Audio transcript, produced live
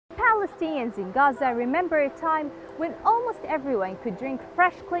Palestinians in Gaza remember a time when almost everyone could drink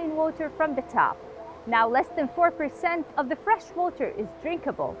fresh, clean water from the tap. Now less than 4% of the fresh water is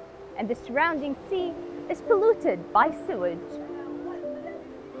drinkable, and the surrounding sea is polluted by sewage.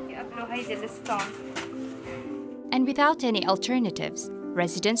 And without any alternatives,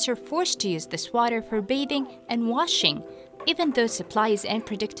 residents are forced to use this water for bathing and washing, even though supply is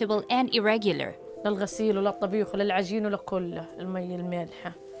unpredictable and irregular. للغسيل وللطبيخ وللعجين ولكله المي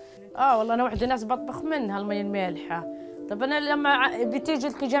المالحة. والله أنا وحدي ناس بطبخ منها المي المالحة. طب أنا لما بتيجي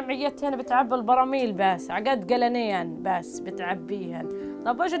لكم جمعيات هنا بتعبي البراميل بس عقد قلنين بس بتعبيهن.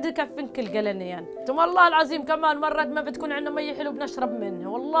 طب وش بدي يكفين كل قلنين؟ ثم والله العظيم كمان مرات ما بتكون عندنا مي حلو بنشرب منها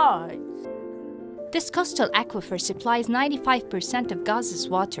والله. This coastal aquifer supplies 95% of Gaza's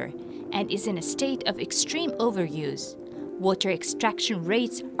water and is in a state of extreme overuse. Water extraction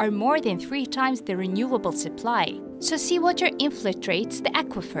rates are more than 3 times the renewable supply. So seawater infiltrates the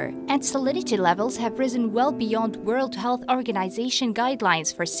aquifer, and salinity levels have risen well beyond World Health Organization guidelines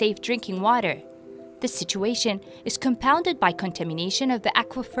for safe drinking water. This situation is compounded by contamination of the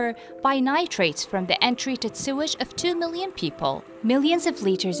aquifer by nitrates from the untreated sewage of 2 million people. Millions of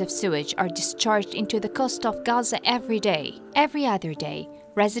liters of sewage are discharged into the coast of Gaza every day. Every other day,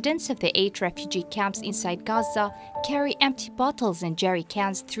 residents of the 8 refugee camps inside Gaza carry empty bottles and jerry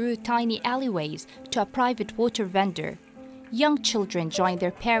cans through tiny alleyways to a private water vendor. Young children join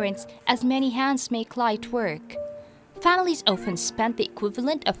their parents as many hands make light work. Families often spend the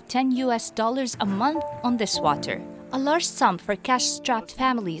equivalent of $10 a month on this water, a large sum for cash-strapped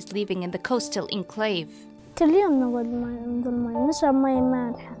families living in the coastal enclave. كل يوم نظل مي نشرب مي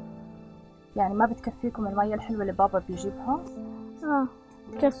مالحة. يعني ما بتكفيكم المية الحلوة اللي بابا بيجيبها؟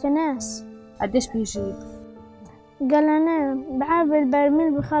 بكفيناش. قديش بيجيب؟ قلنين بعبي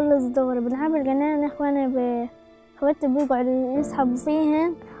البرميل بخلص دغري، بنعبي القنان اخواني اخواتي بيقعدوا يسحبوا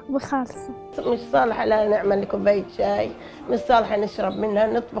فيهن وبخلصوا. مش صالحة لا نعمل كوباية شاي، مش صالحة نشرب منها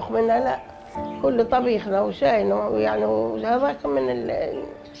نطبخ منها لا، كل طبيخنا وشاينا يعني وهذاك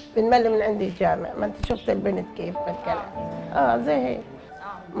بنمل من عندي الجامع، ما انت شفت البنت كيف بالكلام. زي هيك.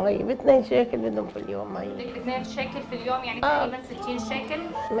 مي ب2 شيكل بدهم في اليوم مي. 2 شيكل في اليوم يعني تقريبا 60 شيكل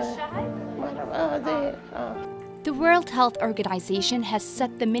في الشهر؟ زي هيك. The World Health Organization has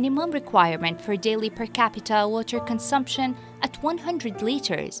set the minimum requirement for daily per capita water consumption at 100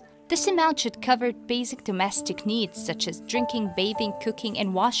 liters. This amount should cover basic domestic needs such as drinking, bathing, cooking,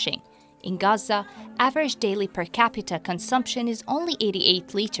 and washing. In Gaza, average daily per capita consumption is only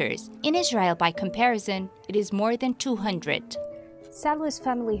 88 liters. In Israel, by comparison, it is more than 200. Salwa's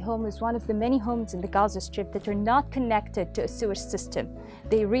family home is one of the many homes in the Gaza Strip that are not connected to a sewage system.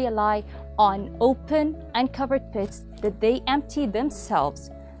 They rely on open, uncovered pits that they empty themselves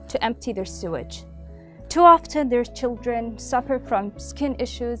to empty their sewage. Too often, their children suffer from skin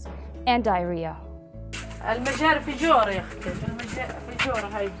issues and diarrhea. المجاري في جورة يا أختي، المجاري في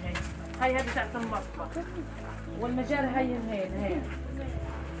جورة هاي بتاعت المطبخ، والمجاري هاي هين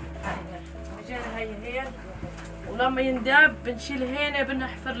المجاري هاي ولما ينداب بنشيل هنا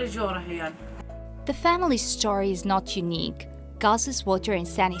بنحفر لجورة هين. The family's story is not unique. Gaza's water and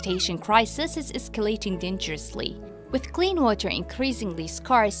sanitation crisis is escalating dangerously, with clean water increasingly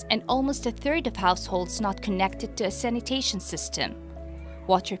scarce and almost a third of households not connected to a sanitation system.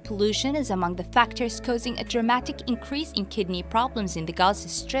 Water pollution is among the factors causing a dramatic increase in kidney problems in the Gaza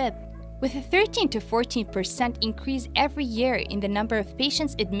Strip, with a 13 to 14% increase every year in the number of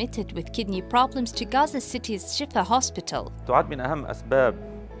patients admitted with kidney problems to Gaza City's Shifa Hospital. تعد من أهم أسباب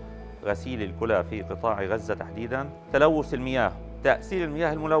غسيل الكلى في قطاع غزة تحديداً تلوث المياه. تأثير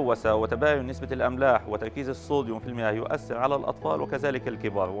المياه الملوثة وتباين نسبة الأملاح وتركيز الصوديوم في المياه يؤثر على الأطفال وكذلك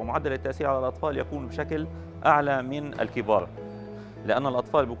الكبار، ومعدل التأثير على الأطفال يكون بشكل أعلى من الكبار لأن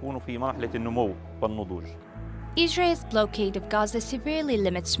الأطفال بيكونوا في مرحلة النمو والنضوج. Israel's blockade of Gaza severely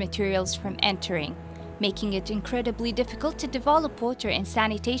limits materials from entering, making it incredibly difficult to develop water and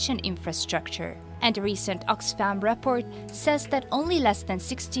sanitation infrastructure. And a recent Oxfam report says that only less than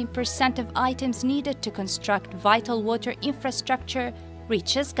 16% of items needed to construct vital water infrastructure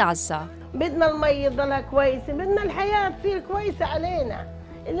reaches Gaza. بدنا المي يضلها كويسة، بدنا الحياة تصير كويسة علينا،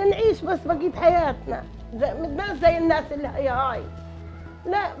 اللي نعيش بس بقية حياتنا، بدنا زي الناس اللي هاي.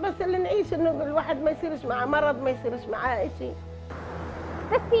 لا بس اللي نعيش إنه الواحد ما يصيرش معاه مرض، ما يصيرش معاه إشي.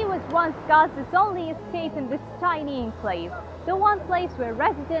 The sea was once Gaza's only escape in this tiny enclave, the one place where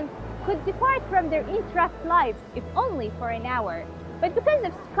residents could depart from their interrupt lives if only for an hour. But because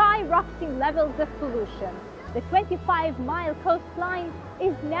of skyrocketing levels of pollution, the 25-mile coastline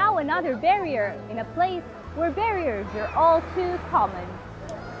is now another barrier in a place where barriers are all too common.